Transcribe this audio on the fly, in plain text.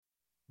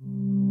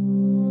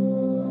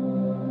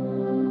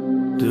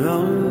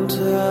Don't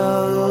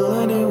tell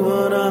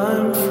anyone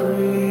I'm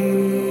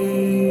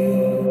free.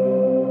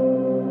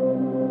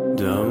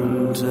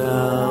 Don't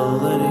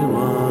tell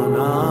anyone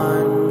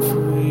I'm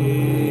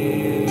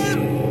free.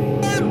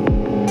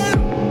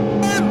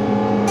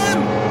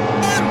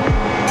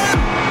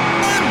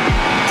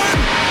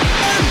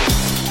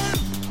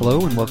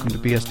 Hello and welcome to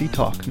BSD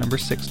Talk number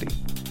 60.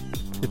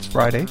 It's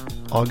Friday,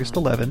 August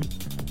 11,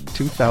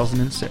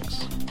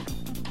 2006.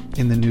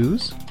 In the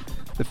news,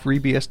 the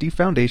FreeBSD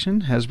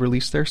Foundation has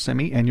released their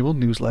semi-annual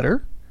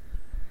newsletter.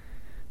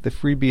 The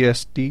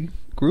FreeBSD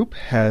group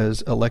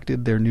has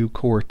elected their new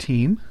core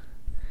team.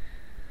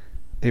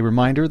 A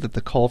reminder that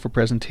the call for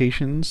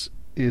presentations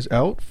is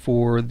out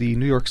for the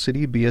New York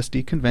City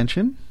BSD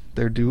Convention.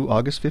 They're due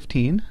August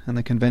 15, and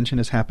the convention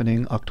is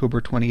happening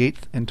October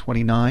 28th and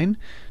 29,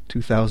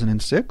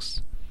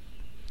 2006.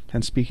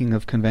 And speaking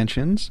of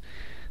conventions,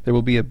 there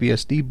will be a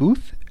BSD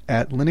booth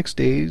at Linux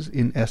Days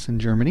in Essen,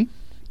 Germany,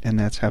 and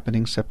that's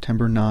happening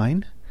September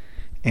 9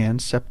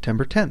 and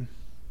September 10.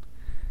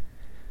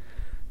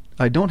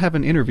 I don't have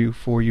an interview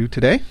for you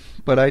today,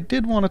 but I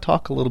did want to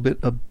talk a little bit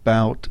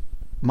about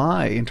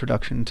my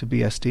introduction to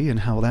BSD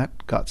and how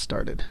that got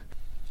started.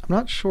 I'm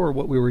not sure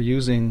what we were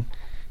using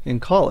in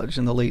college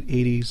in the late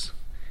 80s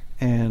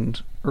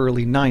and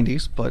early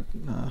 90s, but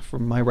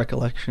from my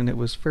recollection it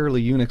was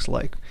fairly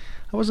Unix-like.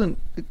 I wasn't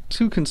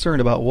too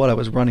concerned about what I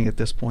was running at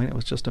this point. It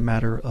was just a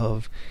matter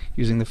of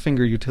using the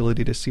finger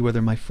utility to see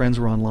whether my friends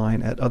were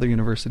online at other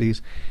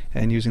universities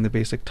and using the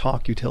basic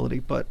talk utility,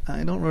 but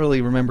I don't really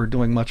remember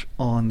doing much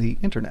on the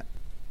internet.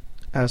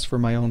 As for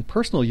my own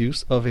personal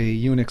use of a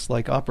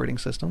Unix-like operating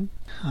system,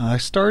 I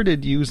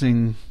started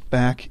using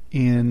back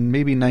in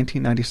maybe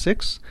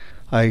 1996.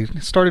 I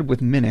started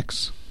with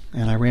Minix,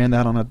 and I ran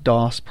that on a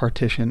DOS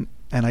partition,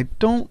 and I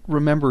don't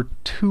remember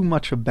too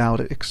much about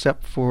it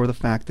except for the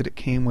fact that it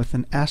came with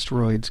an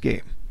Asteroids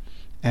game.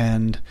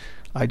 And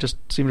I just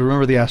seem to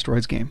remember the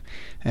Asteroids game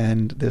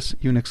and this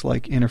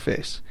Unix-like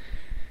interface.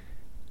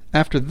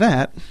 After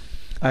that,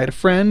 I had a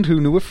friend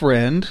who knew a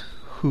friend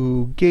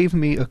who gave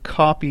me a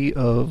copy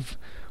of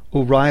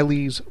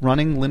O'Reilly's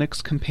Running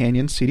Linux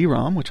Companion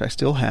CD-ROM, which I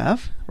still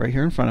have right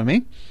here in front of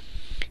me.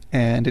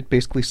 And it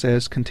basically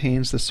says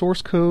contains the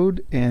source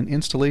code and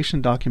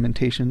installation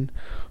documentation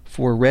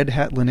for Red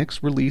Hat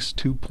Linux Release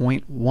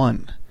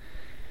 2.1.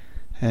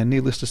 And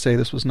needless to say,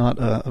 this was not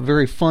a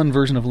very fun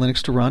version of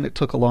Linux to run. It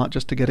took a lot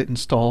just to get it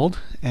installed,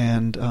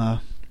 and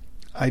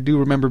I do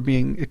remember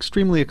being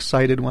extremely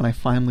excited when I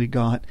finally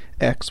got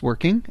X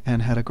working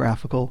and had a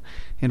graphical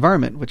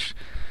environment, which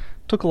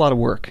took a lot of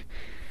work.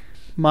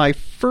 My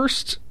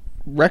first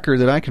record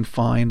that I can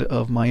find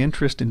of my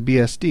interest in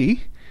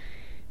BSD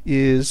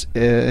is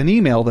an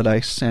email that I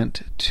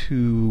sent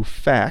to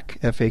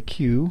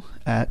FAQ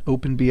at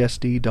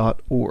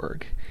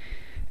openbsd.org.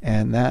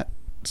 And that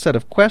set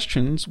of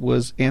questions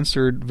was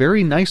answered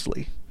very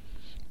nicely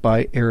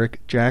by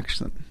Eric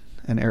Jackson.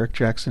 And Eric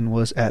Jackson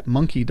was at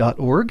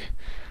monkey.org.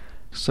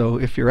 So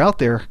if you're out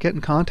there, get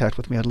in contact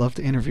with me. I'd love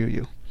to interview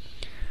you.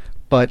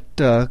 But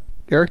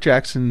Eric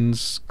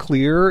Jackson's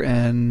clear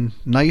and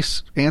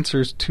nice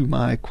answers to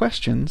my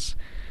questions,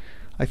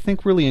 I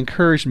think, really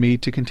encouraged me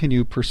to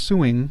continue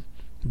pursuing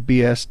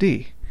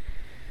BSD.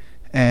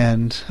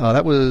 And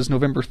that was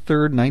November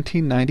 3rd,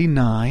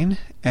 1999,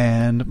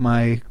 and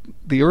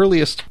the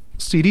earliest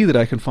CD that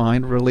I can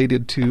find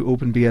related to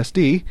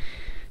OpenBSD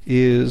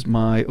is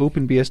my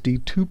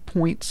OpenBSD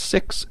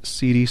 2.6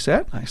 CD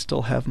set. I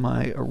still have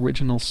my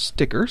original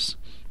stickers.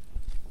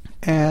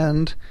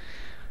 And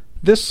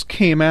this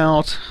came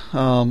out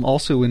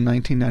also in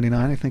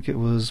 1999. I think it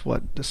was,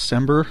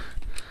 December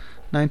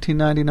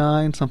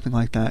 1999, something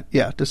like that.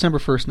 Yeah, December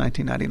 1st,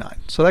 1999.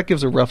 So that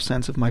gives a rough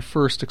sense of my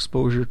first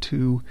exposure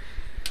to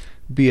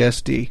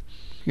BSD.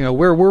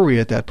 Where were we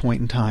at that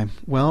point in time?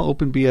 Well,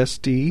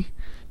 OpenBSD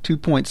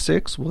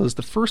 2.6 was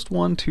the first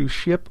one to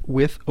ship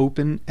with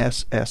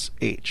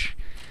OpenSSH.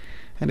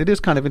 And it is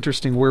kind of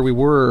interesting where we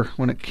were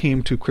when it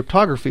came to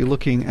cryptography,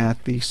 looking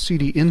at the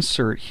CD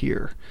insert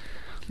here.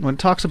 When it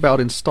talks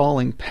about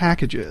installing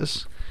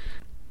packages,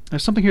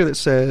 there's something here that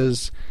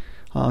says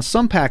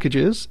some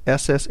packages,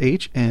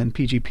 SSH and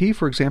PGP,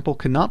 for example,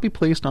 cannot be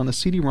placed on the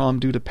CD-ROM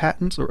due to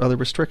patents or other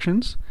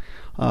restrictions.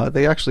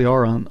 They actually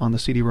are on the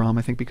CD-ROM,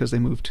 I think, because they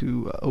moved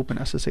to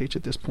OpenSSH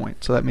at this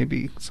point. So that may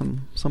be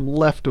some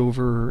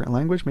leftover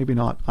language, maybe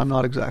not. I'm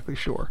not exactly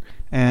sure.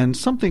 And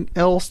something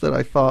else that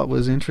I thought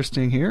was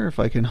interesting here, if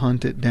I can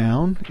hunt it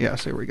down.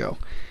 Yes, here we go.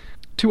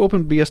 Two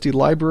OpenBSD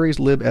libraries,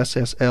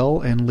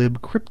 libSSL and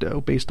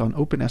libcrypto, based on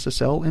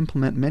OpenSSL,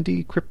 implement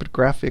many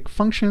cryptographic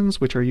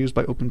functions which are used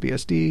by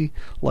OpenBSD,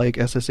 like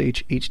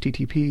SSH,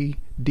 HTTP,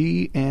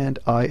 D, and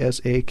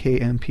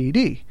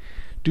ISAKMPD.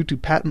 Due to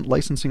patent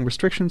licensing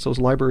restrictions, those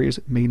libraries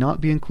may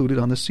not be included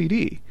on the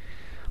CD.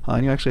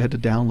 And you actually had to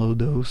download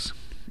those,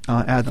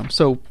 add them.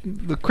 So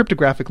the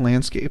cryptographic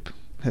landscape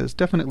has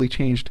definitely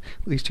changed,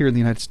 at least here in the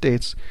United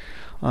States,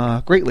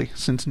 greatly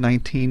since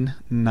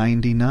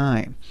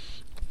 1999.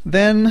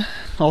 Then,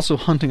 also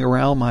hunting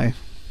around my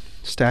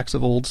stacks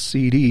of old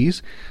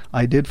CDs,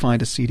 I did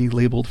find a CD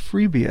labeled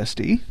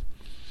FreeBSD,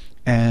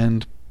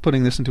 and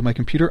putting this into my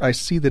computer, I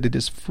see that it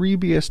is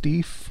FreeBSD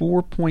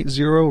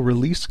 4.0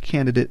 Release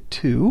Candidate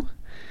 2,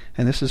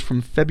 and this is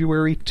from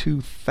February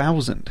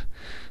 2000.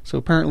 So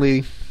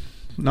apparently,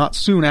 not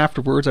soon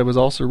afterwards, I was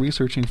also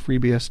researching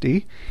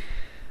FreeBSD.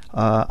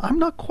 I'm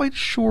not quite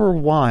sure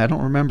why. I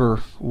don't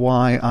remember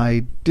why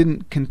I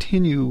didn't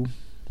continue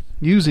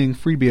using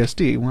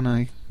FreeBSD when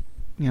I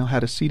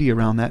had a CD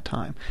around that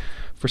time.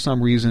 For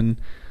some reason,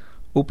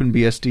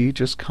 OpenBSD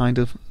just kind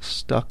of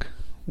stuck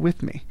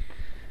with me.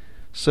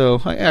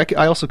 So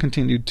I also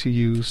continued to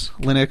use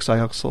Linux. I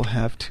also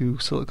have 2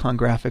 Silicon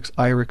Graphics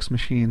IRIX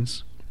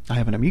machines. I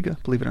have an Amiga,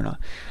 believe it or not.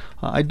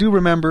 I do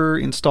remember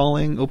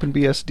installing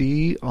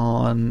OpenBSD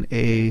on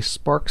a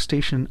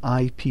SparkStation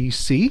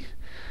IPC.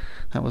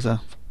 That was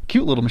a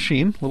cute little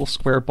machine, little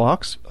square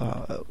box,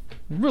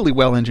 really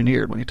well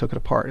engineered when you took it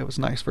apart. It was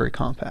nice, very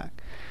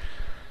compact.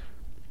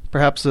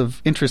 Perhaps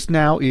of interest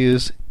now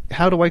is,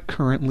 how do I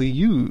currently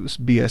use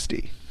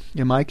BSD?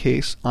 In my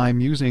case,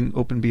 I'm using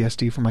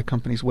OpenBSD for my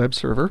company's web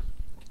server,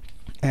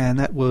 and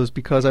that was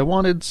because I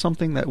wanted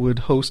something that would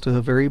host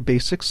a very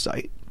basic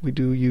site. We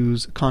do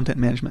use a content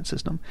management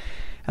system,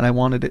 and I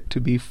wanted it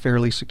to be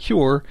fairly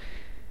secure,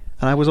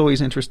 and I was always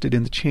interested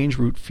in the change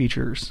root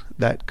features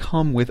that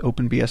come with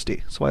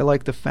OpenBSD. So I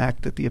like the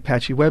fact that the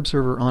Apache web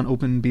server on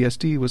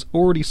OpenBSD was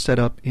already set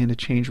up in a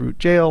change root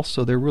jail,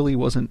 so there really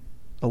wasn't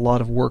a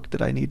lot of work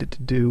that I needed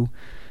to do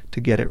to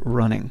get it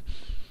running.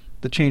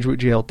 The change root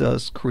jail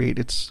does create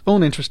its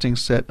own interesting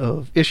set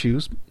of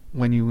issues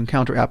when you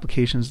encounter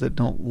applications that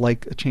don't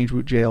like a change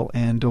root jail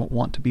and don't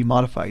want to be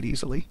modified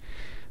easily.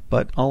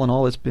 But all in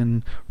all, it's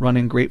been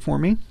running great for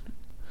me.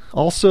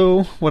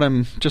 Also, what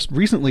I'm just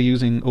recently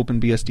using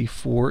OpenBSD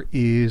for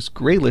is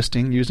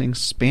graylisting using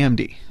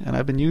SpamD, and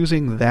I've been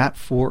using that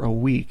for a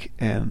week,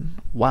 and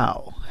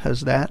wow,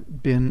 has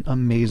that been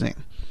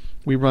amazing.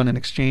 We run an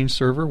Exchange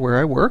server where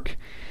I work,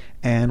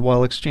 and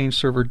while Exchange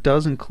Server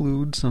does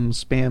include some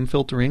spam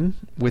filtering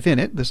within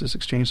it, this is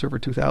Exchange Server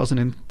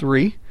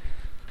 2003,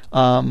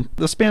 the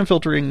spam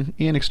filtering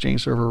in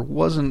Exchange Server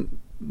wasn't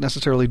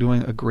necessarily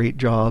doing a great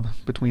job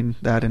between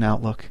that and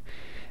Outlook.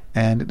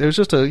 And there's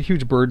just a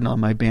huge burden on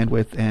my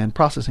bandwidth and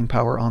processing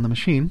power on the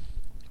machine.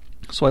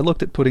 So I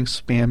looked at putting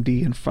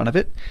SpamD in front of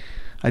it.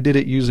 I did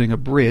it using a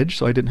bridge,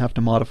 so I didn't have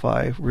to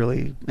modify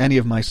really any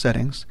of my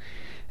settings.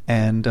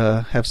 And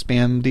have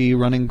SpamD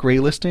running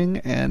graylisting,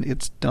 and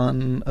it's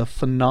done a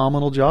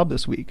phenomenal job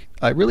this week.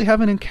 I really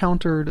haven't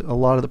encountered a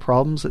lot of the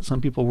problems that some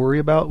people worry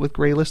about with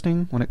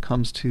graylisting when it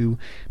comes to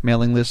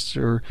mailing lists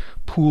or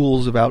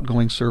pools of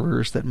outgoing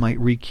servers that might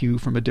requeue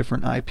from a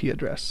different IP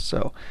address.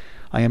 So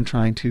I am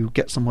trying to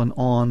get someone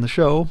on the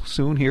show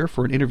soon here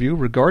for an interview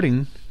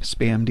regarding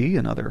SpamD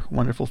and other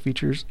wonderful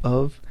features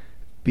of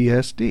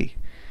BSD.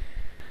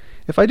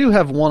 If I do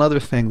have one other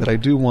thing that I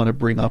do want to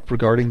bring up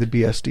regarding the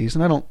BSDs,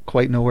 and I don't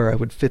quite know where I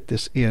would fit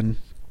this in,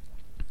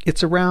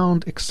 it's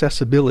around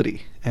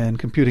accessibility and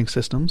computing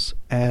systems.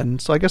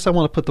 And so I guess I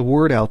want to put the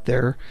word out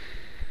there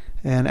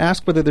and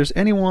ask whether there's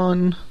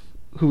anyone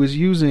who is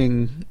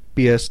using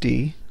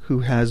BSD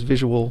who has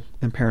visual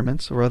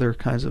impairments or other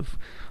kinds of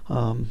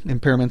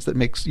impairments that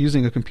makes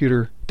using a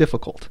computer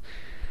difficult.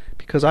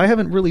 Because I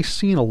haven't really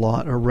seen a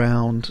lot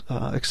around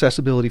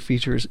accessibility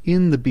features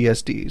in the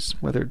BSDs,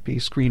 whether it be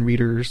screen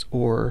readers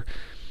or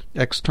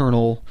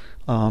external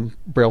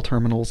Braille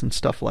terminals and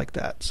stuff like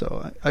that.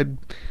 So I'd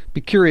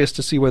be curious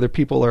to see whether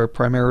people are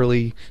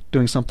primarily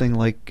doing something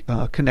like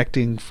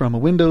connecting from a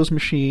Windows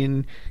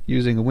machine,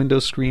 using a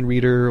Windows screen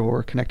reader,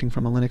 or connecting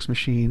from a Linux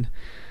machine.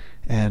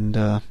 And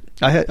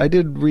I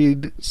did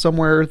read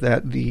somewhere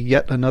that the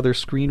Yet Another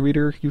Screen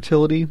Reader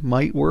utility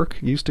might work,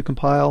 used to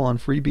compile on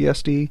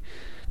FreeBSD.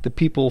 The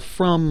people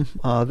from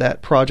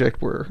that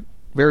project were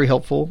very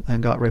helpful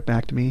and got right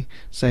back to me,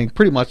 saying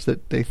pretty much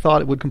that they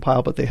thought it would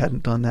compile, but they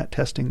hadn't done that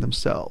testing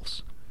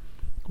themselves.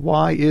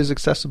 Why is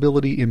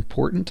accessibility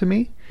important to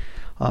me?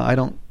 I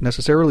don't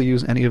necessarily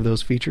use any of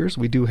those features.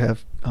 We do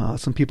have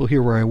some people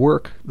here where I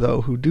work,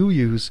 though, who do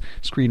use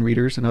screen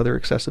readers and other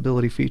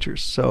accessibility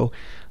features, so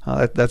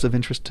that's of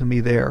interest to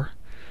me there.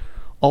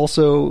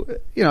 Also,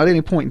 at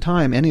any point in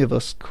time, any of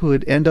us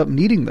could end up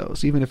needing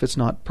those. Even if it's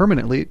not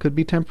permanently, it could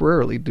be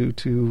temporarily due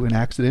to an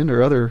accident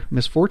or other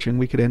misfortune.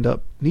 We could end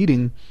up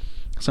needing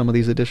some of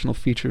these additional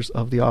features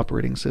of the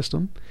operating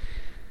system.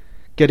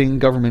 Getting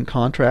government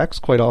contracts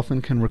quite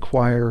often can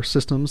require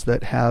systems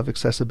that have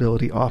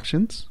accessibility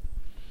options.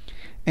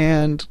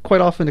 And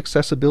quite often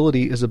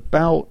accessibility is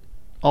about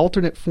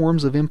alternate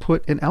forms of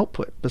input and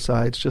output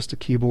besides just a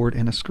keyboard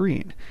and a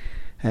screen.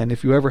 And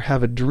if you ever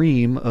have a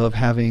dream of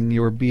having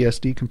your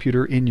BSD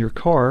computer in your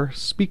car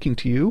speaking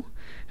to you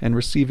and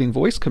receiving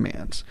voice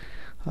commands,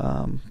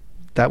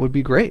 that would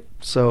be great.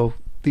 So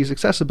these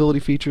accessibility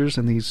features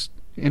and these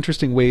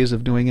interesting ways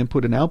of doing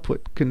input and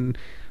output can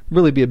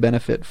really be a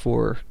benefit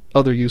for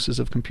other uses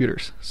of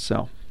computers.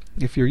 So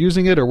if you're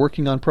using it or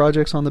working on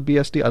projects on the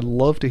BSD, I'd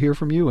love to hear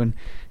from you and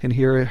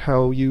hear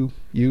how you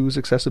use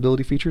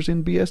accessibility features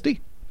in BSD.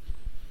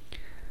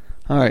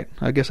 All right,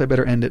 I guess I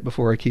better end it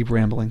before I keep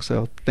rambling.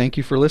 So thank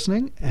you for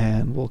listening,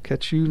 and we'll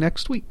catch you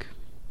next week.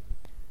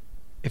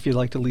 If you'd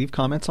like to leave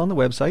comments on the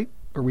website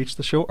or reach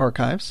the show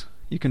archives,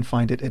 you can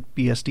find it at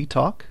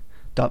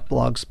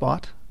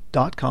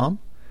bsdtalk.blogspot.com.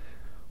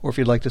 Or if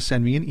you'd like to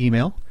send me an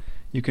email,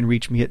 you can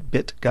reach me at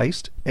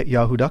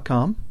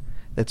bitgeist@yahoo.com.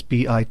 That's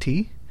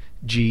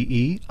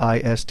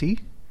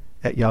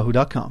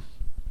bitgeist@yahoo.com.